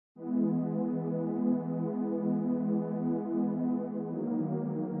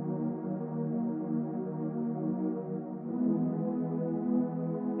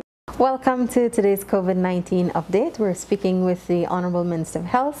Welcome to today's COVID-19 update. We're speaking with the Honorable Minister of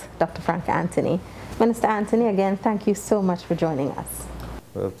Health, Dr. Frank Anthony. Minister Anthony, again, thank you so much for joining us.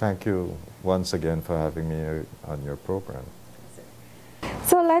 Well, thank you once again for having me on your program.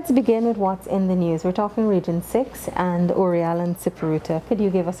 So let's begin with what's in the news. We're talking Region 6 and Oriala and Siparuta. Could you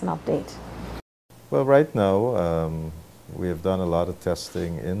give us an update? Well, right now, we have done a lot of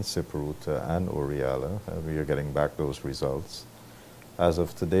testing in Siparuta and Oriala, and we are getting back those results. As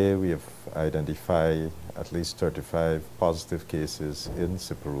of today, we have identified at least 35 positive cases in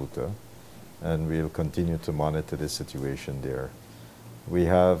Siparuta, and we'll continue to monitor the situation there. We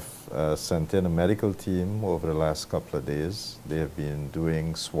have sent in a medical team over the last couple of days. They have been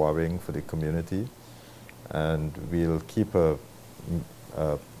doing swabbing for the community, and we'll keep a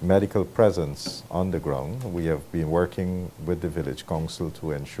medical presence on the ground. We have been working with the village council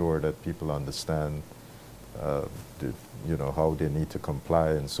to ensure that people understand how they need to comply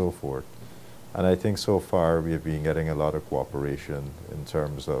and so forth. And I think so far we have been getting a lot of cooperation in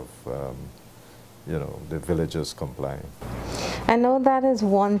terms of the villagers complying. I know that is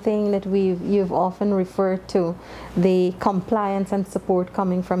one thing that you've often referred to, the compliance and support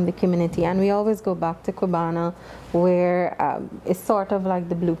coming from the community, and we always go back to Cubana, where it's sort of like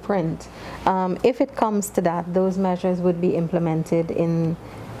the blueprint. If it comes to that, those measures would be implemented in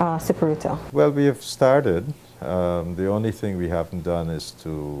Siparuta. Well, we have started. The only thing we haven't done is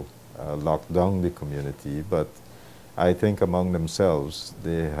to lock down the community, but I think among themselves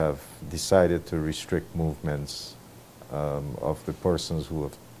they have decided to restrict movements of the persons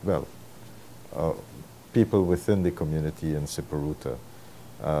who have, people within the community in Siparuta.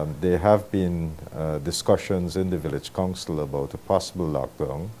 There have been discussions in the village council about a possible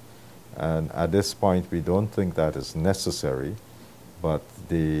lockdown, and at this point we don't think that is necessary, but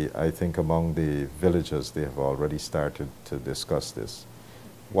I think among the villagers they have already started to discuss this.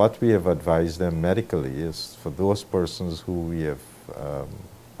 What we have advised them medically is for those persons who we have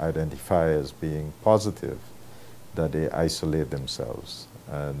identified as being positive, that they isolate themselves.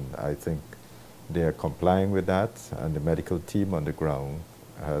 And I think they are complying with that, and the medical team on the ground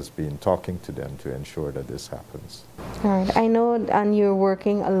has been talking to them to ensure that this happens. All right. I know, and you're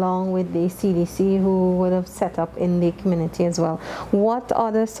working along with the CDC, who would have set up in the community as well. What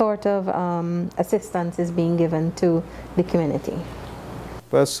other sort of assistance is being given to the community?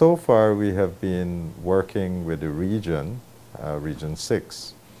 Well, so far we have been working with the region, Region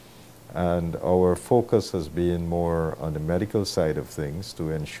 6, and our focus has been more on the medical side of things to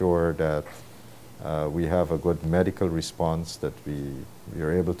ensure that we have a good medical response, that we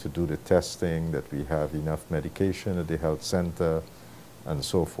are able to do the testing, that we have enough medication at the health center, and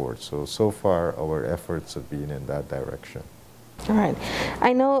so forth. So far our efforts have been in that direction. All right.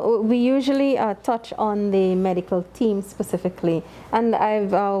 I know we usually touch on the medical team specifically, and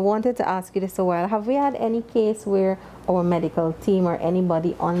I've wanted to ask you this a while. Have we had any case where our medical team or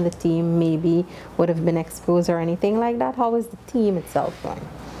anybody on the team maybe would have been exposed or anything like that? How is the team itself going?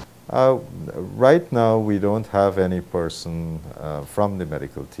 Right now we don't have any person from the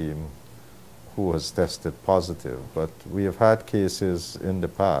medical team who has tested positive, but we have had cases in the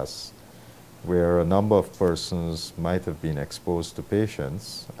past where a number of persons might have been exposed to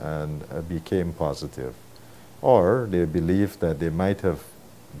patients and became positive, or they believed that they might have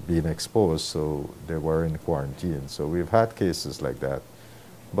been exposed, so they were in quarantine. So we've had cases like that,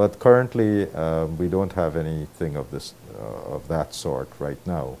 but currently we don't have anything of that sort right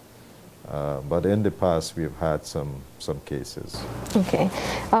now. But in the past we've had some cases. Okay.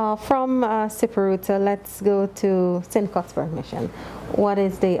 From Siparuta, let's go to St. Cuthbert Mission. What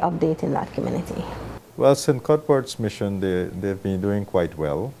is the update in that community? Well, St. Cuthbert's Mission, they've been doing quite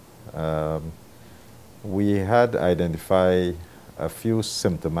well. We had identified a few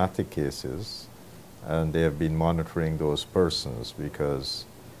symptomatic cases, and they have been monitoring those persons because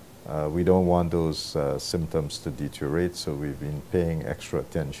we don't want those symptoms to deteriorate, so we've been paying extra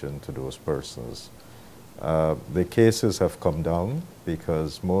attention to those persons. The cases have come down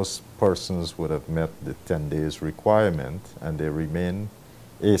because most persons would have met the 10 days requirement and they remain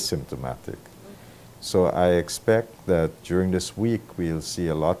asymptomatic. So I expect that during this week we'll see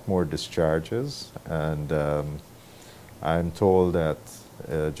a lot more discharges, and I'm told that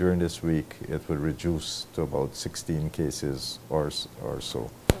during this week it will reduce to about 16 cases or so.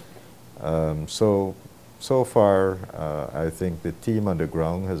 So far, I think the team on the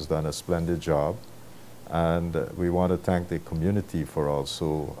ground has done a splendid job, and we want to thank the community for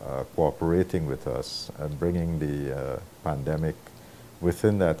also cooperating with us and bringing the pandemic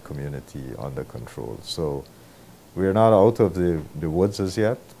within that community under control. So we're not out of the woods as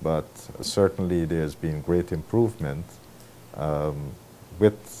yet, but certainly there's been great improvement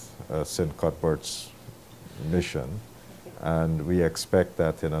with St. Cuthbert's mission, and we expect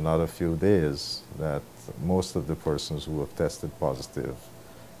that in another few days that most of the persons who have tested positive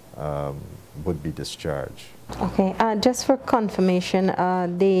would be discharged. Okay, just for confirmation,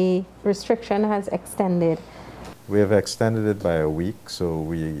 the restriction has extended. We have extended it by a week, so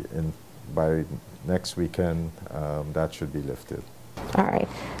by next weekend that should be lifted. All right.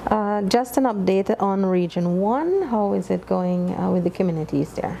 Just an update on Region 1. How is it going with the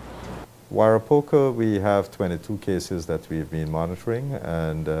communities there? Warapoka, we have 22 cases that we've been monitoring,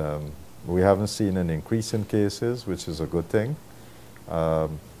 and we haven't seen an increase in cases, which is a good thing.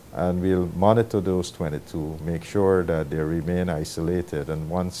 And we'll monitor those 22, make sure that they remain isolated, and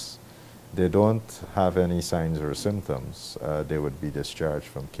once they don't have any signs or symptoms, they would be discharged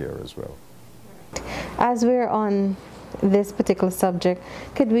from care as well. As we're on this particular subject,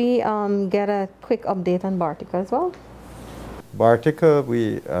 could we get a quick update on Bartica as well? Bartica,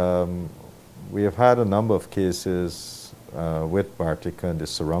 we have had a number of cases with Bartica in the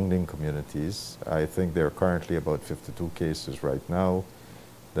surrounding communities. I think there are currently about 52 cases right now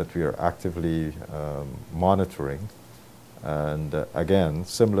that we are actively monitoring. And again,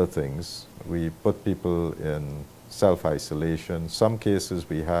 similar things. We put people in self-isolation. Some cases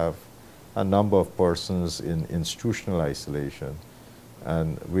we have a number of persons in institutional isolation,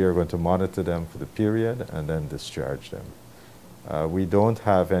 and we are going to monitor them for the period and then discharge them. We don't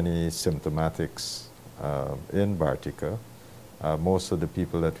have any symptomatics in Bartica. Most of the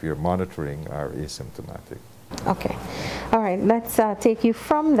people that we are monitoring are asymptomatic. Okay. All right. Let's take you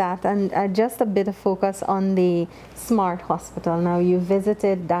from that and just a bit of focus on the Smart Hospital. Now, you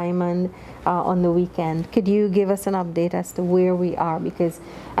visited Diamond on the weekend. Could you give us an update as to where we are? Because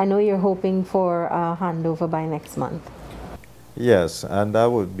I know you're hoping for a handover by next month. Yes, and that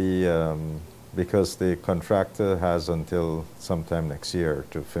would be because the contractor has until sometime next year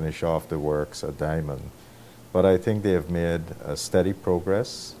to finish off the works at Diamond. But I think they have made a steady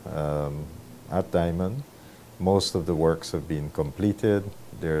progress at Diamond. Most of the works have been completed.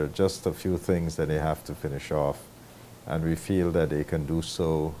 There are just a few things that they have to finish off, and we feel that they can do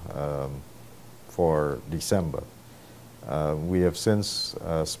so for December. We have since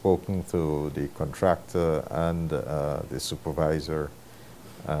spoken to the contractor and the supervisor,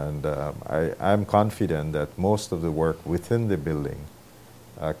 and I'm confident that most of the work within the building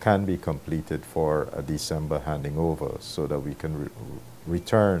can be completed for a December handing over so that we can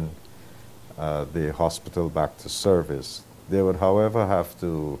return the hospital back to service. They would, however, have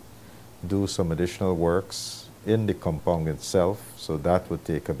to do some additional works in the compound itself, so that would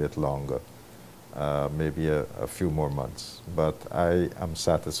take a bit longer, maybe a few more months. But I am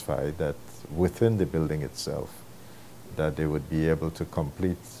satisfied that within the building itself, that they would be able to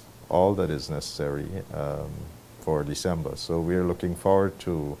complete all that is necessary for December. So we're looking forward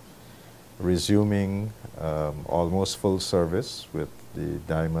to resuming almost full service with the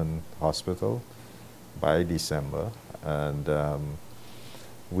Diamond Hospital by December, and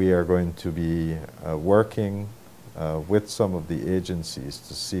we are going to be working with some of the agencies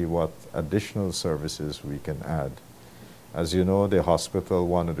to see what additional services we can add. As you know, the hospital,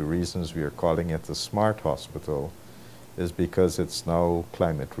 one of the reasons we are calling it a smart hospital is because it's now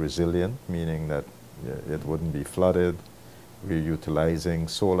climate resilient, meaning that it wouldn't be flooded. We're utilizing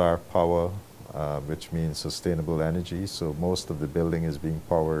solar power, which means sustainable energy. So most of the building is being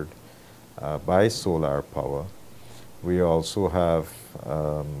powered by solar power. We also have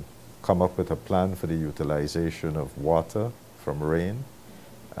come up with a plan for the utilization of water from rain.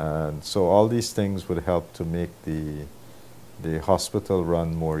 And so all these things would help to make the hospital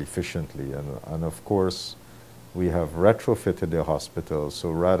run more efficiently. And of course, we have retrofitted the hospital,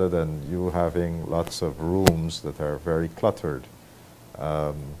 so rather than you having lots of rooms that are very cluttered,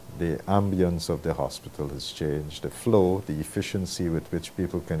 the ambience of the hospital has changed. The flow, the efficiency with which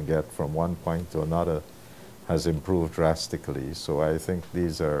people can get from one point to another has improved drastically. So I think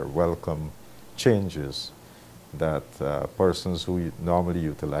these are welcome changes that persons who normally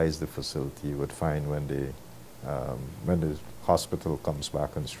utilize the facility would find when the hospital comes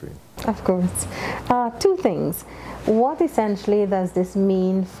back on stream. Of course. Two things. What essentially does this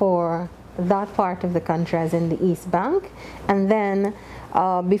mean for that part of the country, as in the East Bank? And then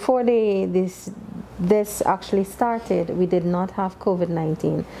before this actually started, we did not have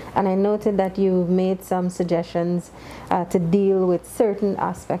COVID-19. And I noted that you made some suggestions to deal with certain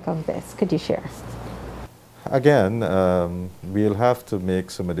aspect of this. Could you share? Again, we'll have to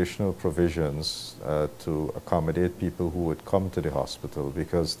make some additional provisions to accommodate people who would come to the hospital,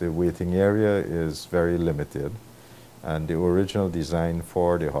 because the waiting area is very limited, and the original design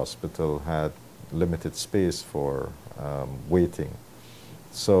for the hospital had limited space for waiting.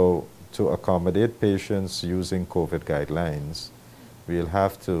 So to accommodate patients using COVID guidelines, we'll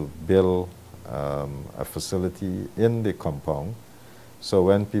have to build a facility in the compound. So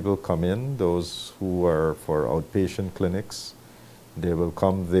when people come in, those who are for outpatient clinics, they will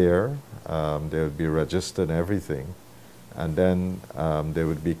come there, they will be registered and everything, and then they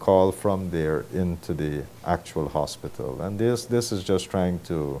would be called from there into the actual hospital. And this is just trying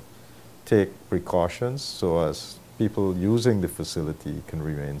to take precautions so as people using the facility can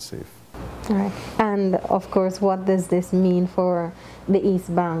remain safe. All right. And of course, what does this mean for the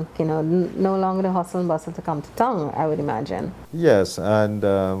East Bank? You know, no longer the hustle and bustle to come to town, I would imagine. Yes, and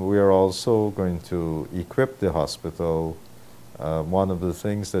we are also going to equip the hospital. One of the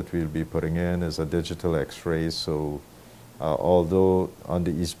things that we'll be putting in is a digital x-ray. So although on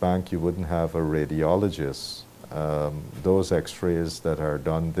the East Bank you wouldn't have a radiologist, those x-rays that are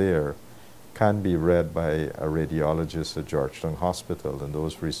done there can be read by a radiologist at Georgetown Hospital, and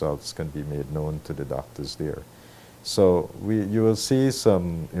those results can be made known to the doctors there. So you will see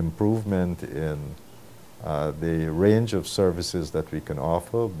some improvement in the range of services that we can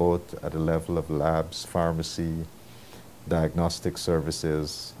offer, both at the level of labs, pharmacy, diagnostic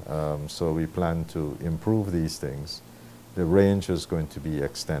services. So we plan to improve these things. The range is going to be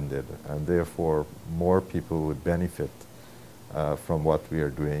extended, and therefore more people would benefit from what we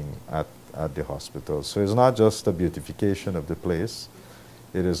are doing at the hospital. So it's not just a beautification of the place,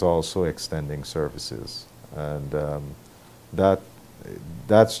 it is also extending services. And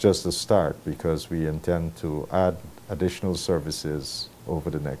that's just the start, because we intend to add additional services over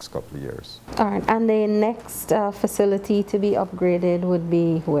the next couple of years. All right, and the next facility to be upgraded would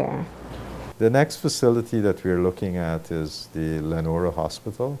be where? The next facility that we're looking at is the Lenora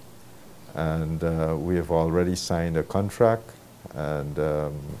Hospital, and we have already signed a contract, and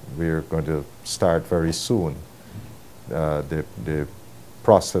we're going to start very soon the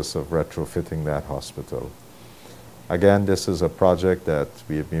process of retrofitting that hospital. Again, this is a project that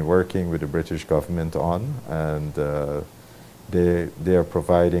we have been working with the British government on, and they are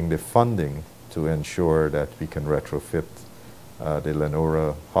providing the funding to ensure that we can retrofit the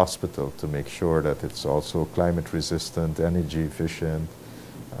Lenora Hospital to make sure that it's also climate resistant, energy efficient,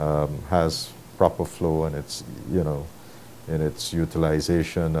 has proper flow, and it's, you know, in its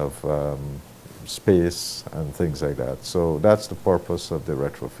utilization of space and things like that. So that's the purpose of the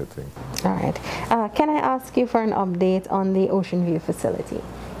retrofitting. All right. Can I ask you for an update on the Ocean View facility?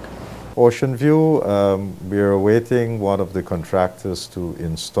 Ocean View, we are awaiting one of the contractors to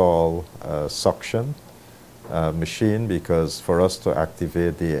install a suction machine, because for us to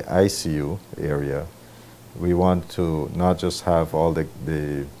activate the ICU area, we want to not just have all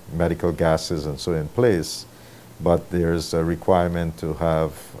the medical gases and so in place, but there's a requirement to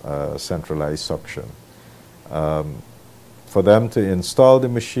have centralized suction. For them to install the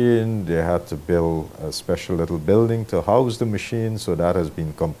machine, they had to build a special little building to house the machine, so that has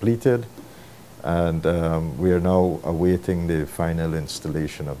been completed. And we are now awaiting the final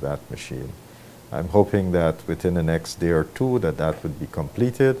installation of that machine. I'm hoping that within the next day or two that would be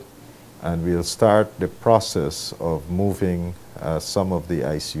completed, and we'll start the process of moving some of the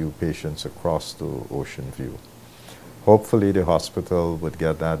ICU patients across to Ocean View. Hopefully the hospital would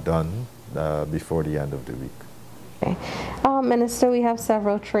get that done before the end of the week. Okay. Minister, we have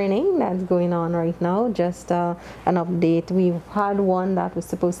several training that's going on right now. Just an update. We've had one that was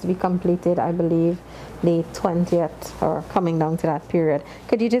supposed to be completed, I believe, the 20th, or coming down to that period.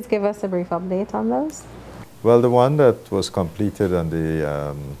 Could you just give us a brief update on those? Well, the one that was completed on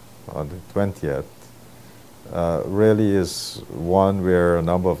the 20th really is one where a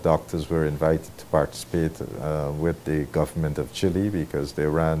number of doctors were invited to participate with the government of Chile, because they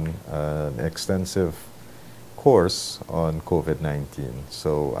ran an extensive course on COVID-19.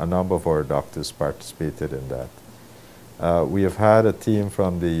 So a number of our doctors participated in that. We have had a team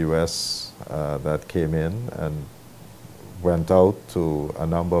from the US that came in and went out to a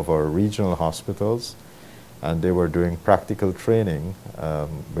number of our regional hospitals, and they were doing practical training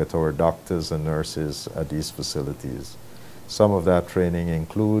with our doctors and nurses at these facilities. Some of that training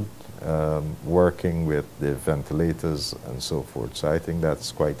include working with the ventilators and so forth. So I think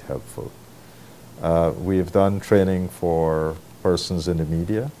that's quite helpful. We've done training for persons in the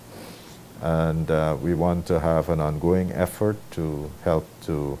media, and we want to have an ongoing effort to help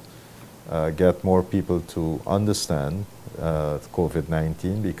to get more people to understand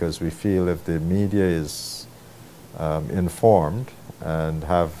COVID-19, because we feel if the media is informed and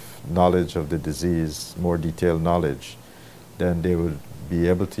have knowledge of the disease, more detailed knowledge, then they would be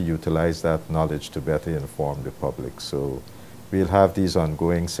able to utilize that knowledge to better inform the public. So we'll have these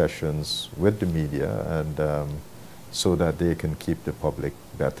ongoing sessions with the media, and so that they can keep the public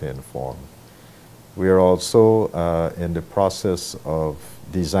better informed. We are also in the process of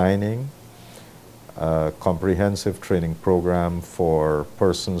designing a comprehensive training program for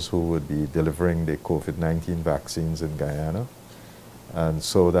persons who would be delivering the COVID-19 vaccines in Guyana. And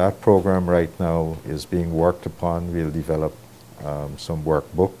so that program right now is being worked upon. We'll develop some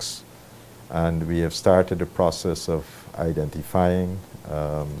workbooks, and we have started the process of identifying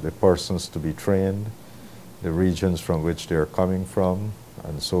the persons to be trained, the regions from which they're coming from,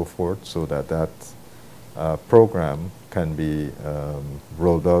 and so forth, so that that program can be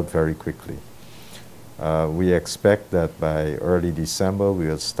rolled out very quickly. We expect that by early December we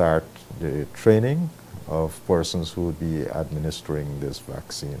will start the training of persons who would be administering this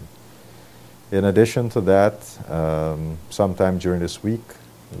vaccine. In addition to that, sometime during this week,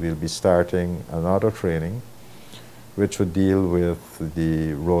 we'll be starting another training which would deal with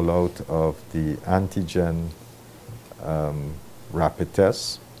the rollout of the antigen rapid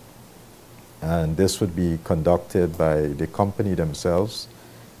tests. And this would be conducted by the company themselves,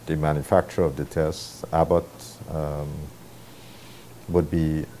 the manufacturer of the tests. Abbott would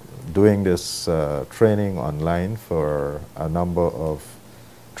be doing this training online for a number of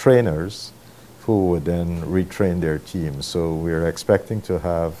trainers who would then retrain their teams. So we're expecting to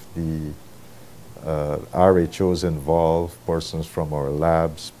have the RHOs involved, persons from our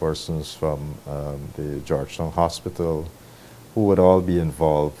labs, persons from the Georgetown Hospital, who would all be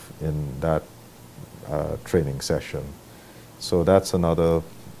involved in that training session. So that's another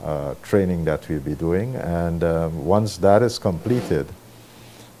training that we'll be doing. And once that is completed,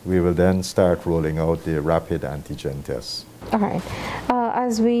 we will then start rolling out the rapid antigen tests. All right.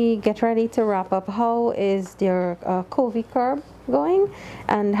 As we get ready to wrap up, how is your COVID curb going?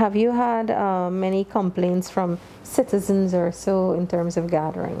 And have you had many complaints from citizens or so in terms of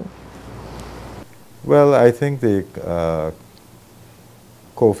gathering? Well, I think the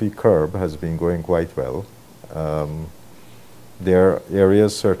COVID curb has been going quite well. There are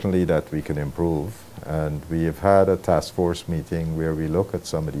areas certainly that we can improve, and we have had a task force meeting where we look at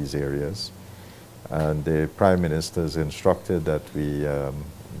some of these areas, and the Prime Minister has instructed that we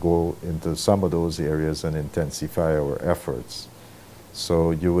go into some of those areas and intensify our efforts.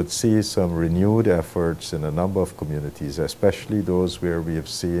 So you would see some renewed efforts in a number of communities, especially those where we have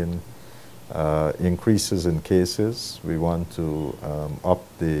seen increases in cases. We want to up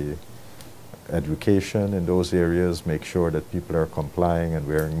the education in those areas, make sure that people are complying and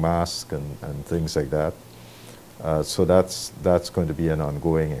wearing masks and things like that. So that's going to be an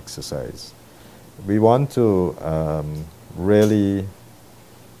ongoing exercise. We want to really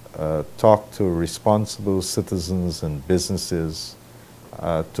talk to responsible citizens and businesses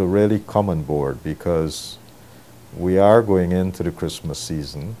to really come on board, because we are going into the Christmas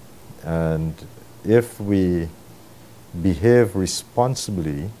season, and if we behave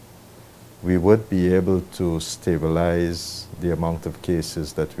responsibly, we would be able to stabilize the amount of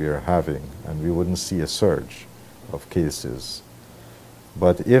cases that we are having, and we wouldn't see a surge of cases.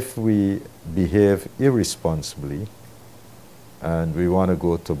 But if we behave irresponsibly, and we want to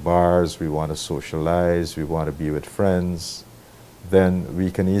go to bars, we want to socialize, we want to be with friends, then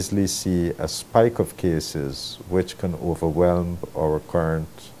we can easily see a spike of cases which can overwhelm our current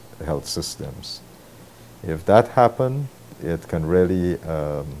health systems. If that happens, it can really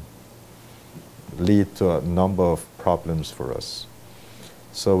lead to a number of problems for us.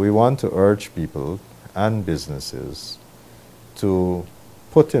 So we want to urge people and businesses to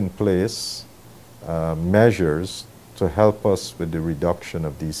put in place measures to help us with the reduction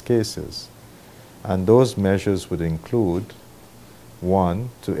of these cases. And those measures would include, one,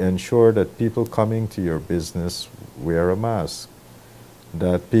 to ensure that people coming to your business wear a mask,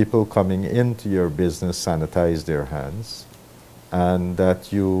 that people coming into your business sanitize their hands, and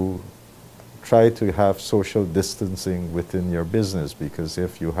that you try to have social distancing within your business, because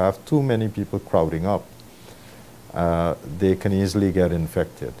if you have too many people crowding up, they can easily get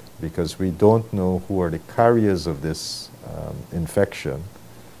infected, because we don't know who are the carriers of this infection,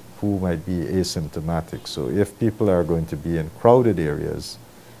 who might be asymptomatic. So if people are going to be in crowded areas,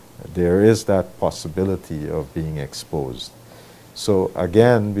 there is that possibility of being exposed. So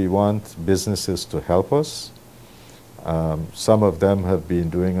again, we want businesses to help us. Some of them have been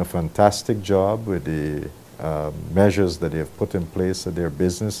doing a fantastic job with the measures that they have put in place at their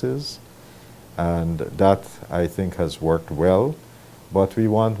businesses, and that, I think, has worked well. But we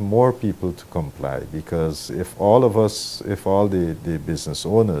want more people to comply, because if all of us, if all the business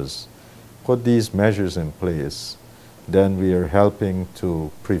owners put these measures in place, then we are helping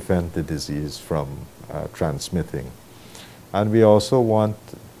to prevent the disease from transmitting. And we also want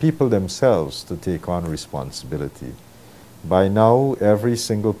people themselves to take on responsibility. By now, every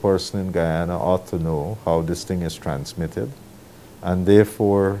single person in Guyana ought to know how this thing is transmitted, and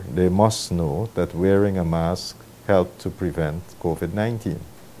therefore they must know that wearing a mask helps to prevent COVID-19.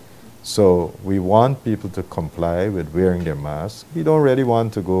 So we want people to comply with wearing their mask. We don't really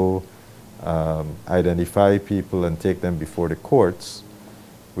want to go identify people and take them before the courts.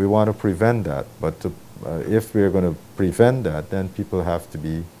 We want to prevent that, but if we're going to prevent that, then people have to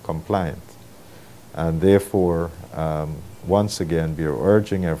be compliant. And therefore, once again, we are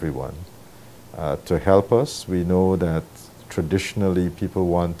urging everyone to help us. We know that traditionally people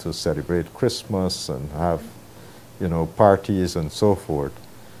want to celebrate Christmas and have, you know, parties and so forth.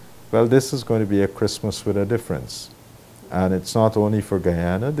 Well, this is going to be a Christmas with a difference. And it's not only for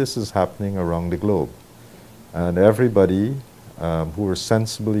Guyana, this is happening around the globe. And everybody who are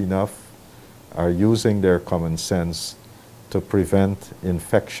sensible enough are using their common sense to prevent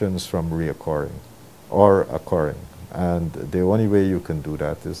infections from reoccurring or occurring. And the only way you can do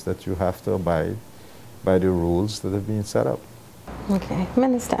that is that you have to abide by the rules that have been set up. Okay.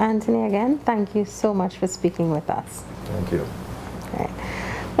 Minister Anthony, again, thank you so much for speaking with us. Thank you. All right.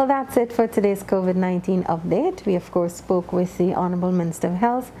 Well, that's it for today's COVID-19 update. We, of course, spoke with the Honorable Minister of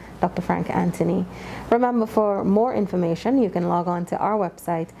Health, Dr. Frank Anthony. Remember, for more information, you can log on to our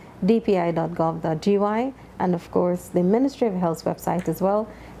website, dpi.gov.gy, and, of course, the Ministry of Health's website as well,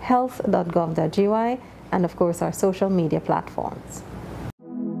 health.gov.gy, and, of course, our social media platforms.